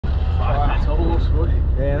boy.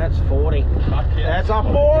 Yeah, that's 40. Fuck yeah. That's a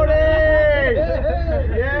 40!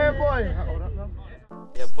 Yeah, boy.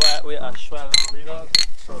 Yeah, boy, we are swelling.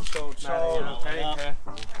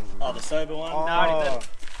 Oh, the sober one? No, I already did.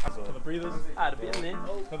 For the breathers. Ah, the bit in there.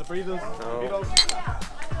 For the breathers.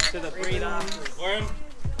 To the breather. Worm.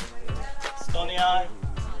 Stony eye.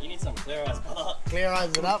 You need some clear eyes, brother. Clear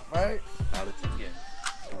eyes it up, bro.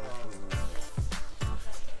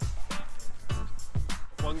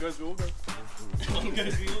 One goes, we all go. One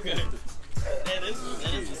goes, we all go. That is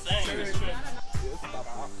the same.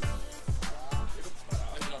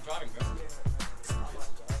 I'm not driving, bro.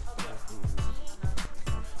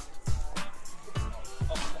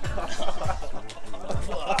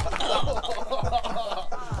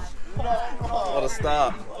 What a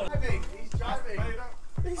start. He's driving.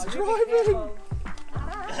 He's driving.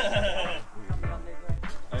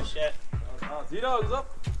 Oh shit. Z-Dog's up.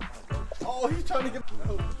 Oh, he's trying to get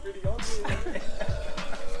pretty on here.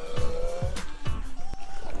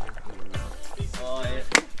 Oh yeah.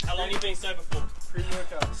 How long have you been sober for?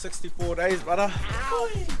 Pre-workout. 64 days, brother.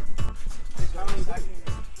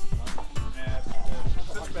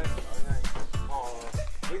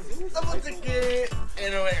 Double ticket.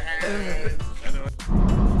 Anyway.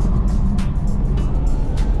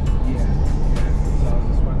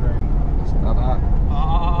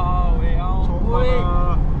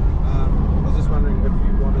 I was just wondering if you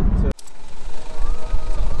wanted to.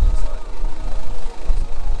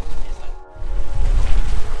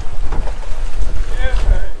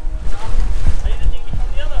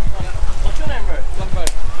 What's your name, bro?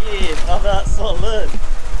 Yeah, oh, that's solid.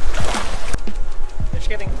 Just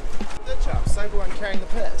kidding. Good job, sober one carrying the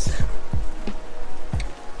piss.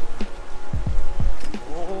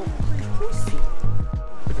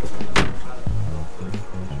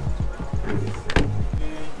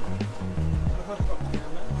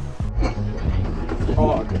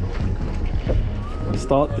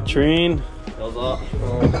 Start the train. Goes up.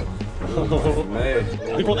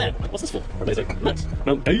 We brought that. What's this for? Basic. Nuts.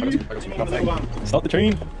 No. Hey. Start the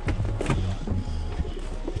train.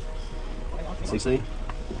 CC.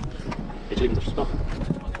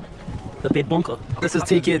 The bed bunker. This is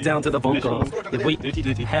take it down to the bunker. The wait,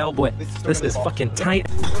 hell boy. This is fucking tight.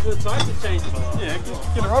 Yeah,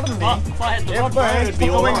 get a rod in me. If I had the rod, Hey, it'd be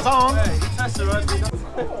put the wings on. That's the rod.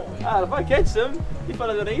 If I catch him, you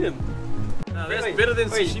fellas gonna eat him. That's better than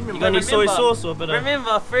sashimi. You got any soy sauce or a bit of...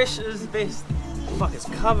 Remember, fresh is best. Fuck, it's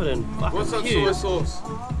covered in fucking What's that soy sauce?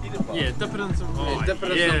 Yeah, dip it in some. Oh, dip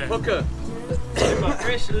it in some puka. Remember,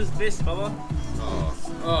 fresh is best, brother.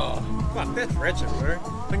 Oh, fuck, that's wretched, bro.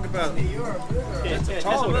 Think about it. Have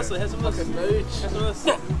some of this, have some of this. Have some of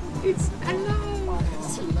this. It's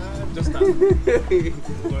alive. Just that.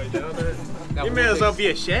 You may as well be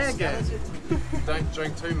a shagger. Don't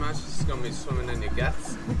drink too much, it's gonna be swimming in your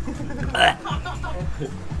guts.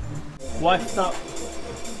 Wifed up.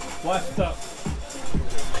 Wifed up.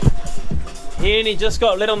 He only just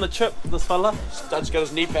got let on the trip, this fella. Stud's got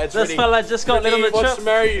his knee pads This ready. fella just got let on the He wants trip. to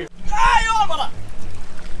marry you.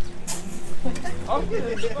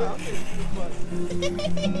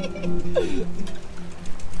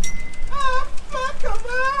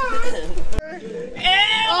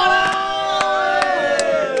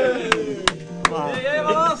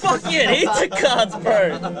 Fuck yeah, hit the cards, bro.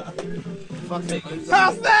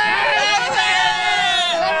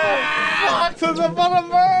 To the bottom,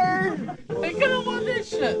 bro! They could have won this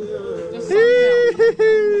shit. Just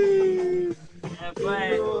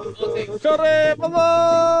Sorry,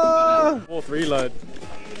 brother! Fourth reload.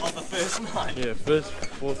 On the first night. Yeah,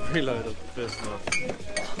 fourth reload of the first night.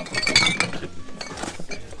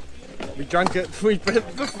 We drank it,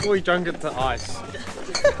 before we drank it to ice.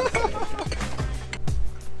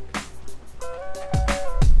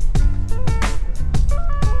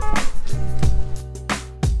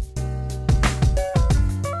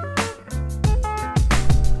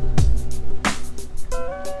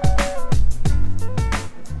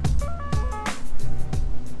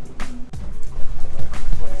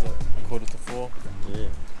 Quarter to 4. Yeah.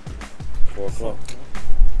 4 o'clock.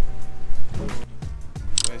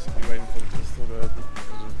 Basically waiting for the pistol to open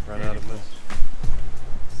because we've run out of piss.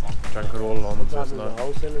 Drank it all on the first night.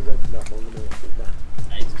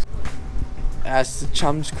 That's the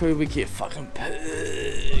Chums crew, we get fucking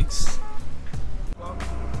pigs.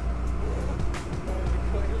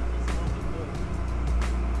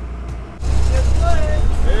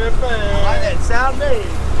 I like that sound, mate.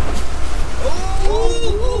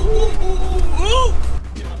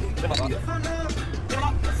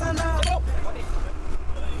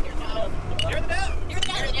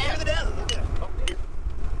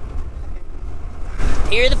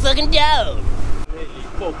 Hear the fucking dough.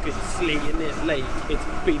 fucking slaying it like it's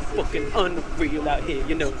been fucking unreal out here,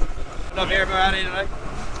 you know. Not here about it, like.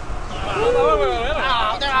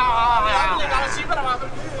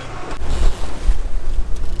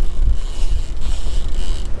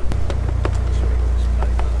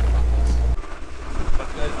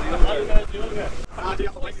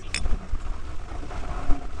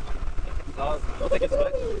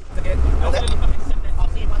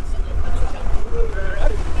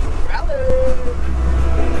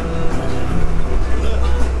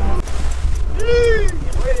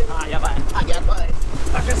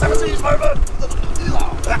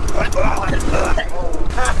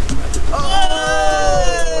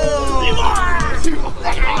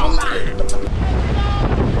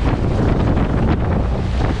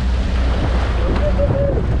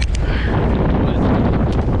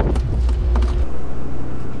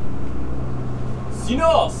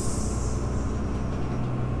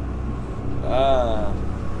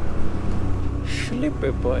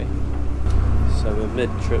 Slipper boy. So we're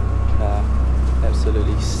mid-trip,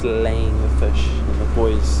 absolutely slaying the fish, and the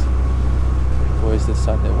boys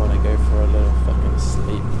decide they want to go for a little fucking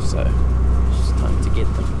sleep, so it's just time to get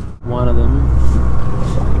them. One of them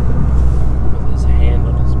with his hand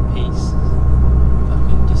on his piece,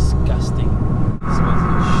 fucking disgusting. Smells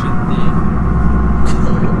like shit there.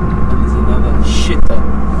 And there's another shitter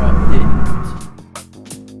right there.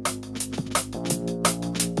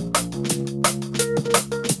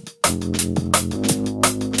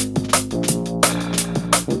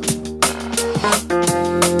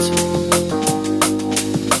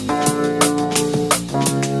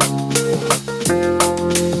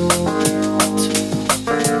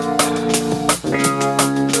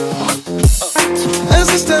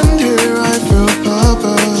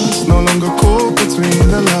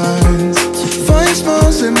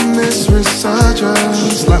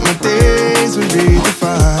 Like my days were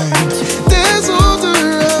redefined. There's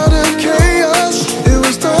order out of chaos. It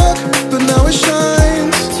was dark, but now it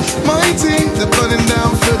shines. Mighty, they're burning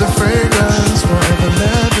down for the fragrance. Forever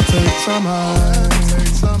levitates our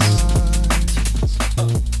minds.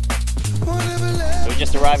 So we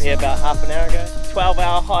just arrived here about half an hour ago.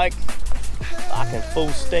 12-hour hike. Fucking full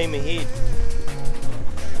steam ahead.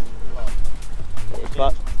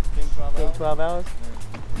 But 12 hours.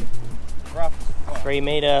 3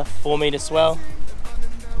 metre, 4 metre swell.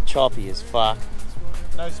 Choppy as fuck.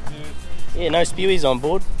 No spew. Yeah, no spewies on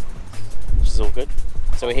board, which is all good.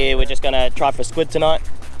 So we're here, we're just gonna try for squid tonight.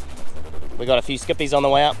 We got a few skippies on the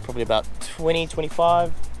way up, probably about 20,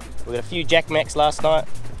 25. We got a few jackmacks last night.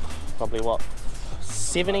 Probably what,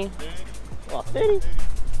 70? Oh, 30?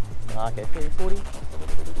 Okay, 30, 40.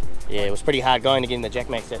 Yeah, it was pretty hard going to get in the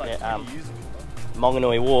jackmacks at that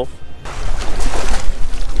Monganui Wharf.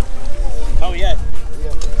 Oh yeah.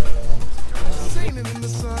 Sailing in the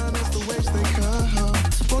sun as the waves they come.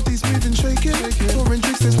 Bodies moving, shaking. Pouring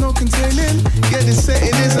drinks, there's no containing. Yeah, this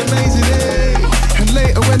setting is amazing, eh? And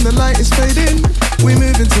later when the light is fading, we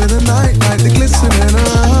move into the night like the glistening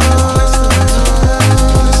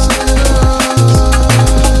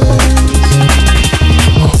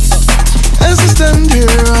As I stand here,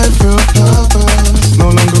 I feel purpose. No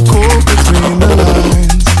longer caught between the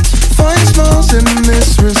lines. Find smiles in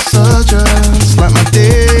this resurgence. Like my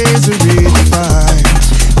days are redefined.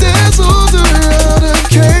 There's order out of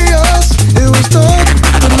chaos. It was dark,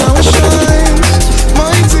 but now it shines.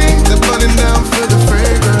 Mighty, they're burning down for the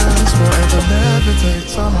fragrance. Forever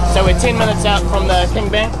levitates our minds. So we're 10 minutes out from the King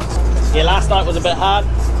Bank. Yeah, last night was a bit hard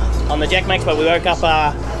on the jackmacks, but we woke up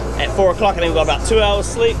at 4 o'clock and then we got about 2 hours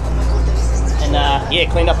sleep. And yeah,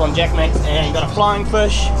 cleaned up on jackmacks and got a flying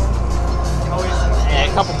fish, and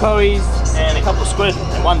a couple koi's, and a couple of squid,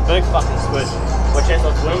 and one big fucking squid, which as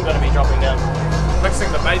of we're going to be dropping down.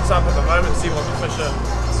 Mixing the baits up at the moment, see what the fish are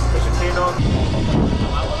keen on.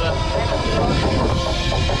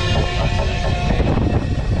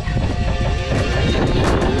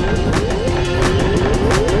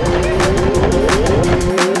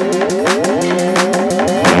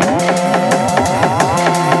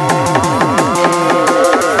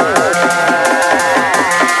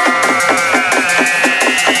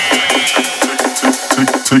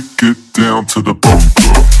 Take it down to the bunker.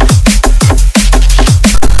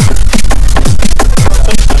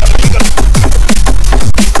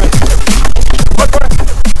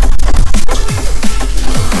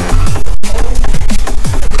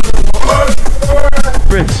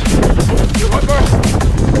 Prince.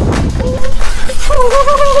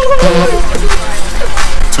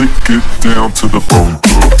 Take it down to the bunker.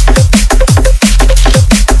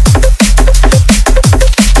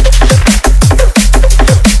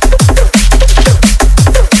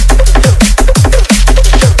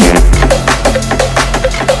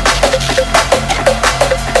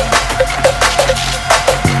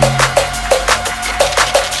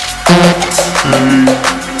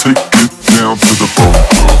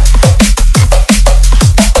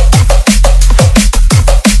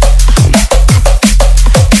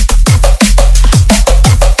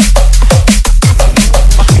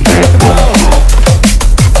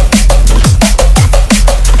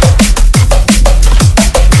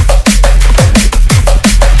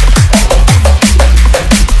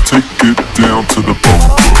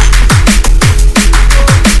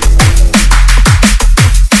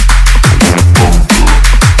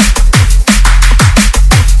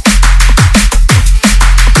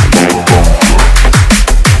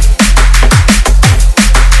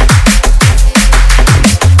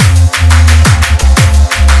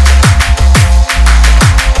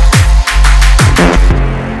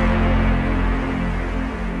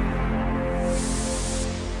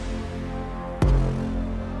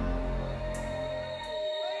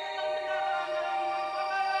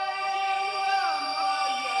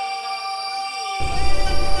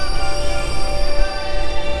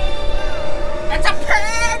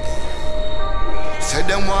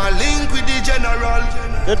 them want link with the general.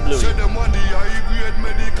 Good blue. Say them want the high grade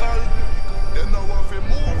medical. Them now want to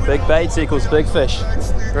move. Big bait equals big fish.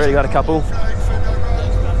 Already got a couple.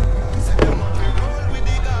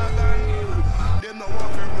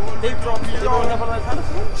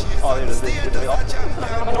 Oh, there it is.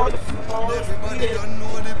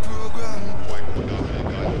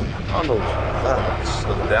 Arnold,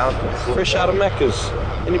 slow down. Fresh out of Macca's.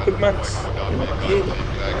 Any big Macs?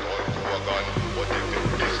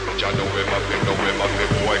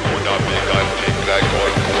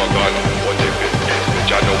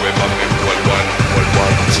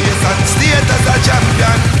 Chase and state as a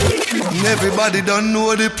champion. Everybody don't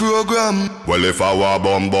know the program. Well, if I were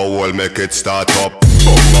bumbo, we'll make it start up.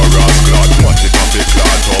 Bumbo rascal, what it up, it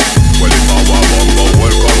clot up. Well, if I were bumbo,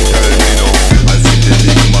 well, come tell me no. I see the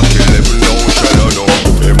big Mac 11 now, shell no.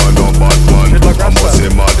 Him a no bad man, I must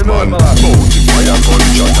say mad man. Bout if I a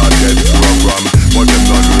gunshot and dead program. But them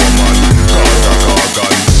not know man, cause a car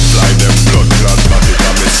gun. Fly them blood clot, got it a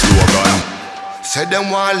me slogan. Say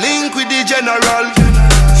them want link with the general.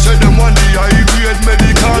 Say them want the high grade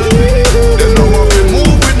medical. Them now want to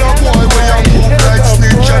move with no boy where you move like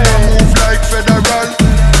snitch and I move like federal.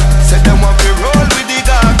 Say them want to roll with the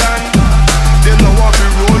gargan. Them now want to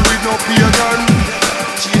roll with no pagan.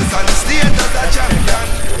 Chase and state as a champion.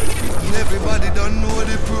 Everybody don't know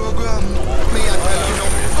the program. Me and tell you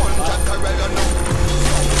no, gunshot carry you no.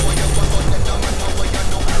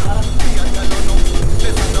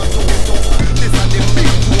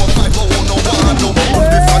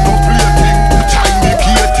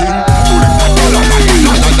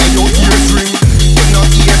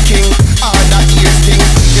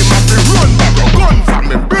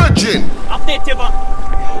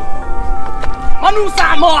 Manu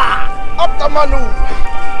Samoa! Up the Manu!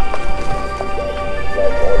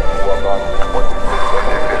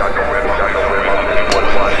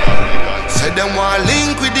 Say them want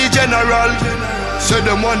link with the general. Say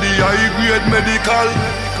them want the high grade medical.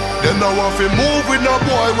 Them now want to move with no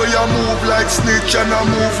boy where you move like snitch and I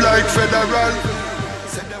move like federal.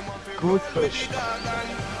 Good fish.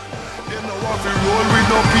 Them now want to roll with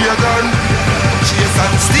no pagan. Chase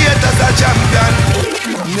and state as a champion.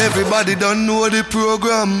 Everybody don't know the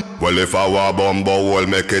program. Well, if I were bumbo, we'll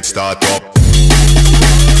make it start up.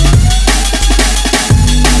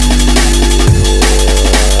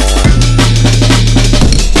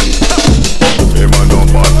 Him a no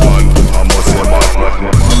bad man, I must say bad man.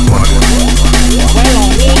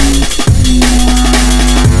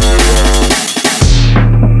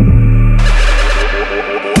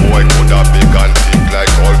 Boy could have big and thick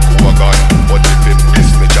like all Kogan. But if him kiss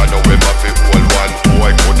me, I know him a fit hold one.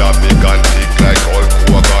 Boy could have big and thick like all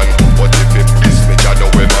Kogan. But if him kiss me, I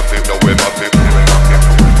know him a fit, know him a fit.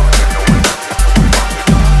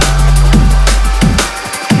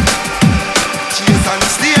 Chase and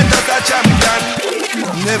state as a champion.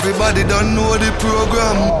 Everybody don't know the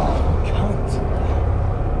program.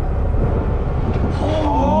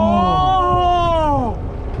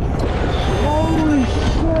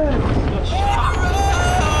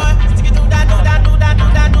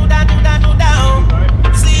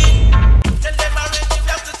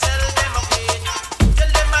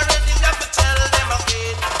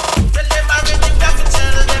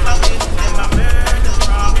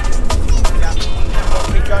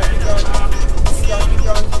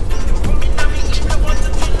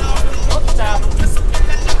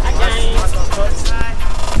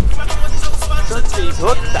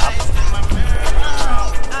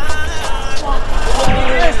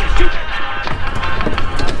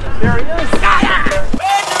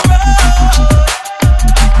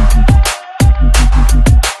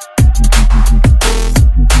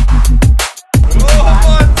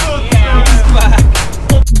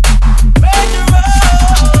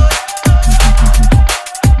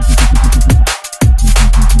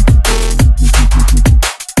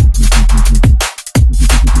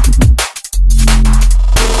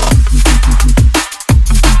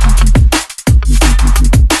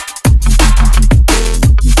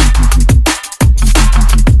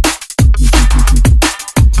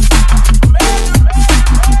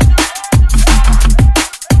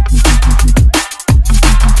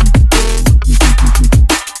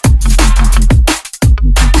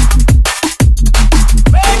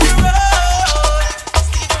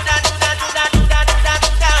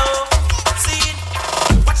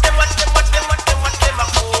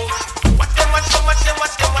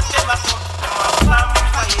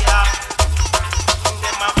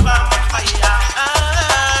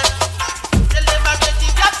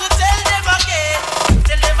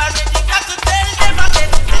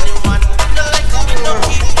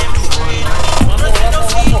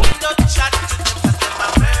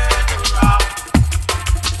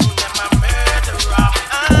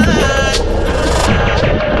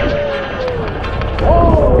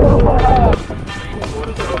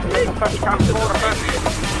 fish, come score a fish.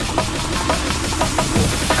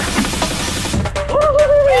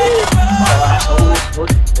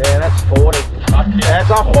 Yeah, that's 40. That's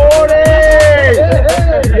a 40!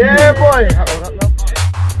 Yeah, boy!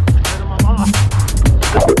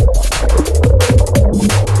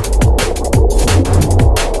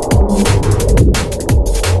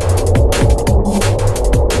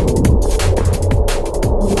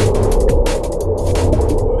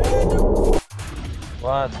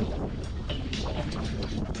 What?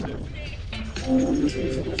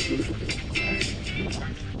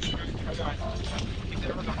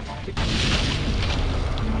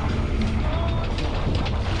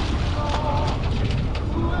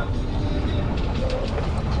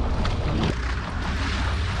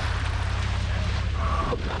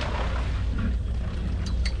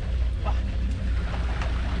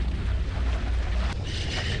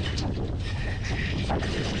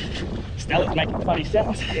 Stella's making funny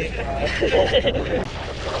sounds.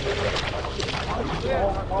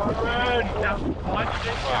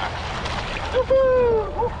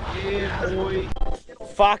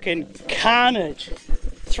 Fucking carnage.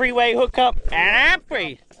 Three-way hookup and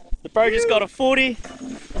apri. The bro just got a 40.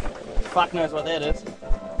 Fuck knows what that is.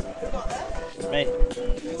 Me.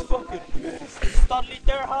 It's fucking Studley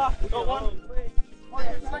Durha, got one.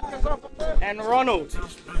 And Ronald.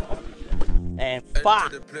 And fuck.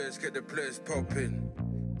 Enter the players, get the players popping.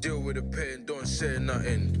 Deal with the pain, don't say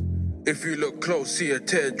nothing. If you look close, see a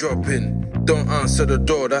tear dropping. Don't answer the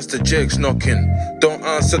door, that's the Jake's knocking. Don't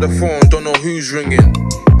answer the phone, don't know who's ringing.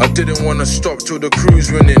 I didn't wanna stop till the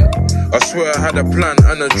crew's winning. I swear I had a plan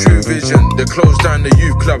and a true vision. They closed down the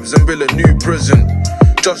youth clubs and built a new prison.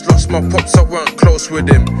 Just lost my pops, I weren't close with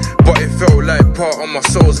him, but it felt like part of my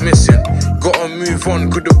soul's missing. Gotta move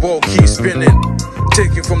on, could the ball keep spinning?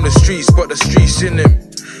 Taken from the streets, but the streets in him.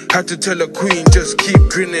 Had to tell a queen, just keep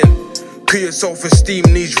grinning. Clear self-esteem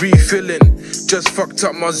needs refilling. Just fucked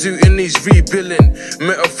up my zoo, it needs rebuilding.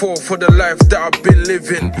 Metaphor for the life that I've been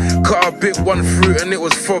living. Cut a bit one fruit and it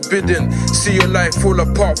was forbidden. See your life fall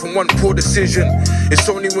apart from one poor decision. It's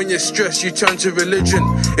only when you're stressed you turn to religion.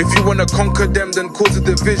 If you wanna conquer them, then cause a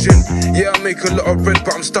division. Yeah, I make a lot of bread,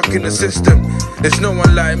 but I'm stuck in the system. There's no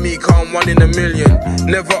one like me, cause I'm 1 in a million.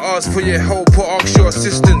 Never ask for your help or ask your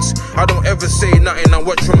assistance. I don't ever say nothing, I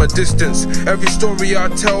watch from a distance. Every story I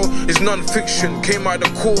tell is non-fiction. Came out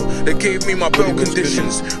of court, they gave me my bail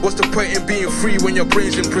conditions. What's the point in being free when your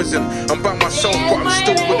brain's in prison? I'm by myself, but I'm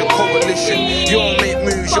still with the coalition. You don't make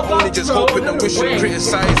moves, you're only just hoping and wishing.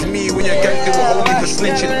 Criticize me when your gang do a only for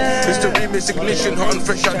snitching. It's the remix ignition, hot and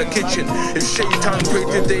fresh out the kitchen. If Shaitan prayed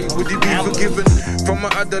today, would he be forgiven? From my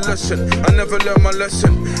adolescent, I never learned my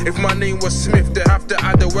lesson. If my name was Smith, they have to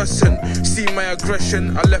add a Wesson. See my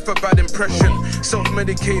aggression, I left a bad impression.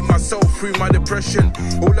 Self-medicate myself through my depression.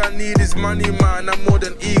 All I need is money, man, I'm more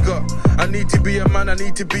than eager. I need to be a man, I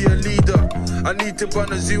need to be a leader. I need to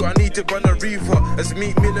run a zoo, I need to run a reaver. As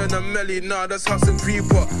Meek Mill and a Melly, nah, that's Hustle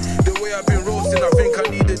Creeper. The way I've been roasting, I think I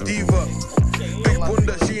need a diva. Big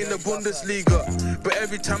Bunda, she in the Bundesliga. But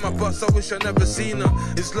every time I bust, I wish I never seen her.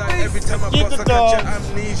 It's like every time I bust, I catch an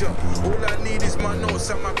amnesia. All I need is my notes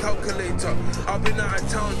and my calculator. I've been out of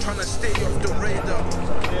town trying to stay off the radar.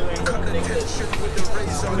 Cut the tension with the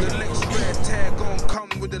razor. The next red tag gon' come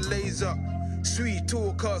with the laser. Sweet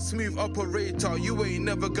talker, smooth operator. You ain't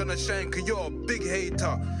never gonna shine cause you're a big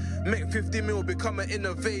hater. Make 50 mil, become an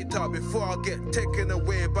innovator before I get taken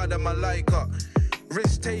away by the Malaika.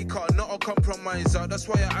 Risk taker, not a compromiser. That's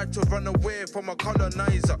why I had to run away from a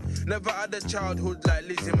colonizer. Never had a childhood like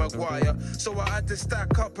Lizzie McGuire, so I had to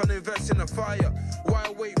stack up and invest in a fire. Why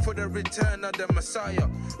wait for the return of the Messiah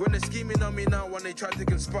when they're scheming on me now when they try to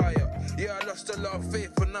conspire? Yeah, I lost a lot of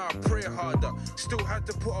faith, but now I pray harder. Still had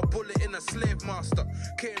to put a bullet in a slave master.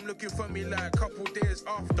 Came looking for me like a couple days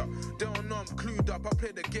after. They don't know I'm clued up, I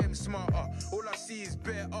play the game smarter. All I see is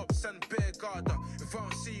bare ups and bare garter. If I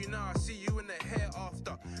don't see you now, I see you in the hair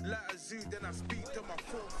after. Like a zoo, then I speak to my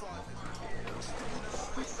forefathers.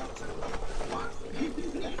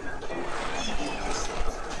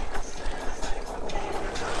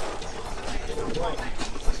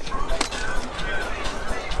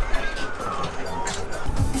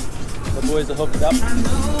 The boys are hooked up.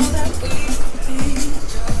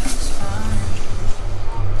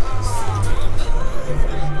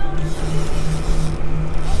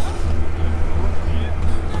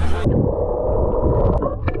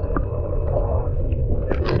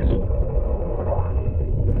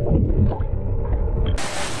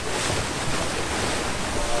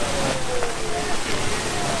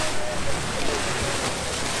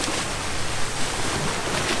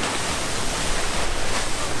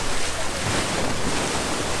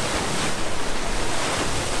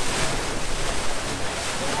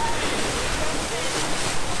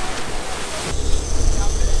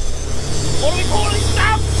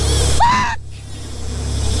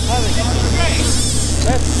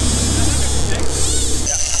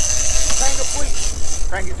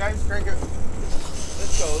 Crank it, James, crank it.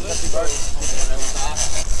 Let's go, let's go.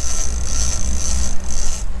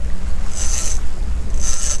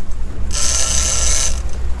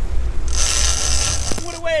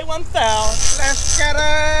 Put away 1,000. Let's get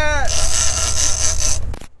it!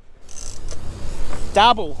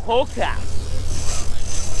 Double hooker.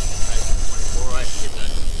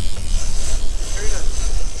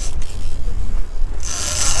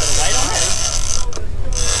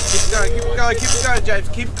 Keep it going, keep it going, keep it going, James.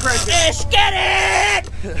 Keep it cranking. Let's get it!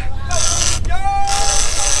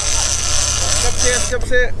 Skips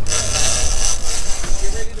here.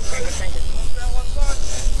 Get ready to crank it, crank it.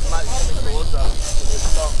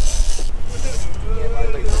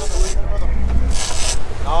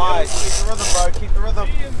 Nice, keep the rhythm, bro, keep the rhythm.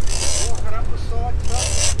 Walking up the side,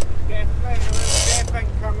 gaffing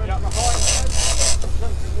coming behind.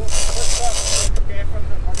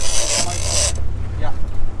 Yeah,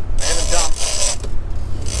 let him jump.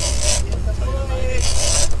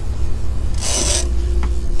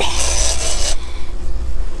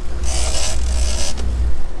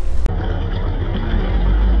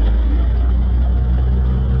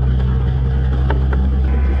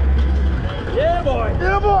 Yeah, boy.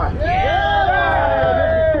 Yeah, boy. Yeah.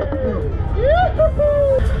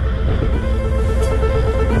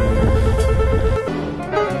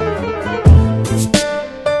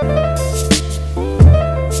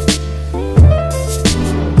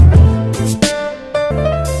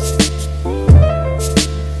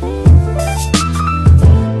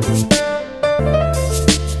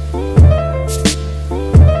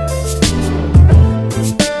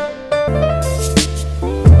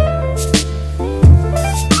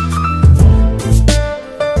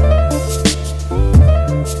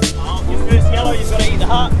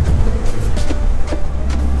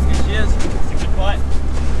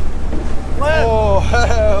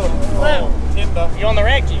 You on the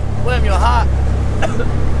rag, G? Worm your heart.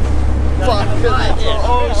 Fuck.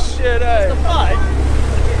 Oh shit, eh? The fight?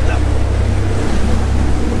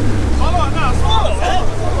 Swallow it now, swallow it.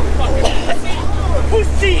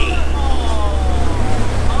 Pussy!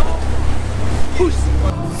 Pussy.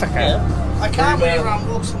 Fucker. I can't when everyone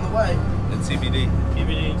walks on the way. It's CBD.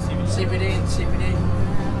 CBD and CBD.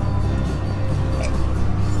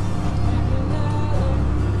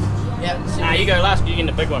 Yeah, CBD. Nah, you go last, you get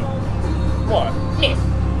the big one. What? Yeah.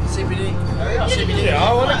 CBD. CBD. Yeah, I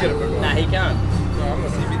want to get a big one. Nah, he can't. No, I'm a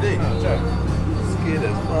CBD. Scared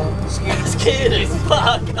as fuck. Scared as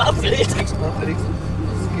fuck. Up it.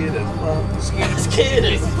 Scared as fuck. Scared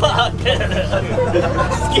as fuck.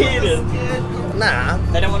 Scared as. Nah.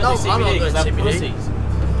 They don't want to do I'm not CBD because doing they're CBD.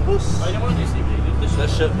 pussies. They don't want to do CBD. That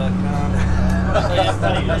shit back down.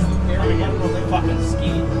 Fucking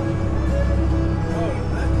scared.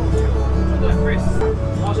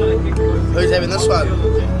 Who's having this one?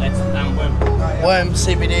 That's Wim. Worm,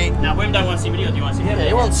 CBD. Now, Wim don't want CBD, or do you want CBD? Yeah,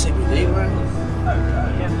 he wants CBD, man.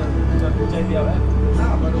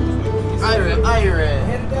 Iron.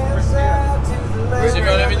 Is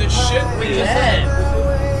everyone having this shit? Yeah.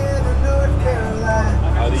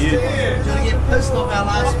 How do you? Do you get pissed off our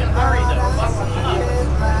last bit? Hurry though. Fucking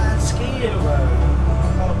hell. Scared, bro.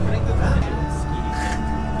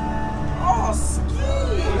 Oh, scared.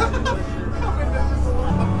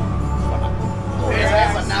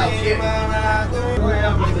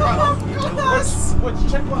 Which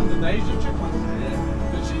chick one? The Asian chick one?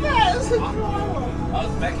 Yeah. Did she? Yes. I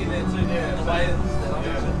was back in there too.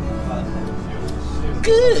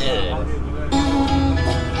 Good.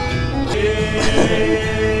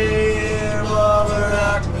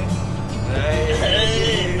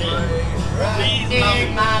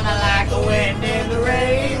 Mama like a wind in the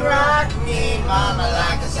rain. Rock me, mama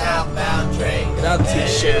like a southbound train. Get out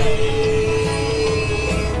t-shirt.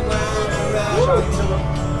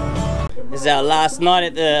 This is our last night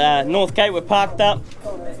at the North Cape. We're parked up,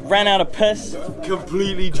 ran out of piss.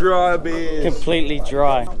 Completely dry beer. Completely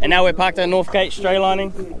dry. And now we're parked at North Cape, straight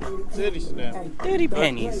lining. 30 now. 30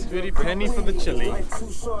 pennies. 30 penny for the chili.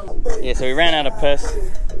 Yeah, so we ran out of piss.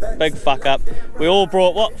 Big fuck up. We all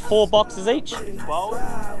brought, what, 4 boxes each? 12?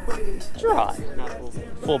 Dry.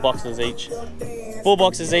 4 boxes each. 4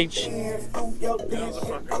 boxes each.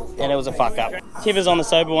 And it was a fuck up. Tiva's on the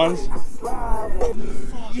sober ones.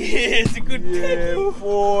 Yeah, it's a good Yeah,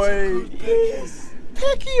 boy. Yes.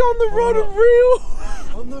 Pecky on the rod and reel.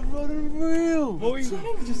 On the rod and reel. What were you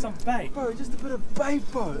saying? Just some bait. Bro, just a bit of bait,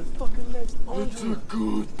 bro. It fucking left. It's a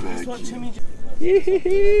good That's what Timmy just...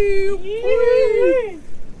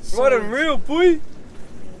 Rod and reel, boy.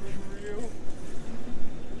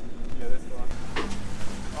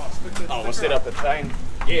 Oh, we'll set up a thing.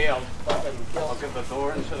 Yeah, I'll give the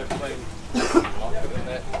door and shit a clean. Lock it in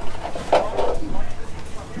that.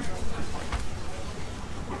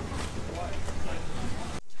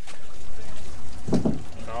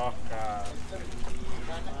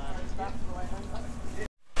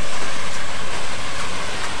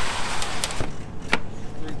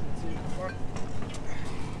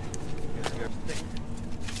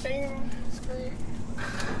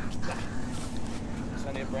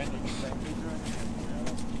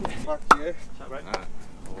 Fuck you.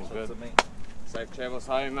 All good. Safe travels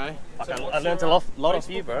home, mate. I learned a lot off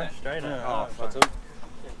you, bro. Straight up. Oh, fuck.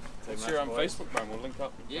 What's your Facebook, bro? We'll link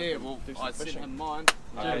up. Yeah, well, I sent him mine.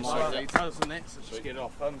 My details and that, so just get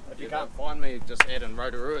off him. If you can't find me, just add in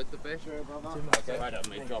Rotorua at the back. Sure, brother. Okay. Right up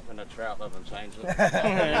me dropping a trout live and change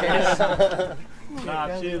it.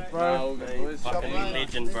 Nah, cheers, bro. Fucking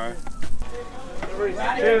legend, bro.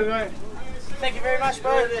 Cheers, mate. Thank you very much,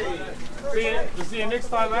 bro. See you next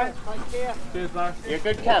time, mate. Cheers, bro. You're a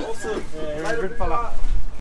good cunt. Yeah, you're a good fella.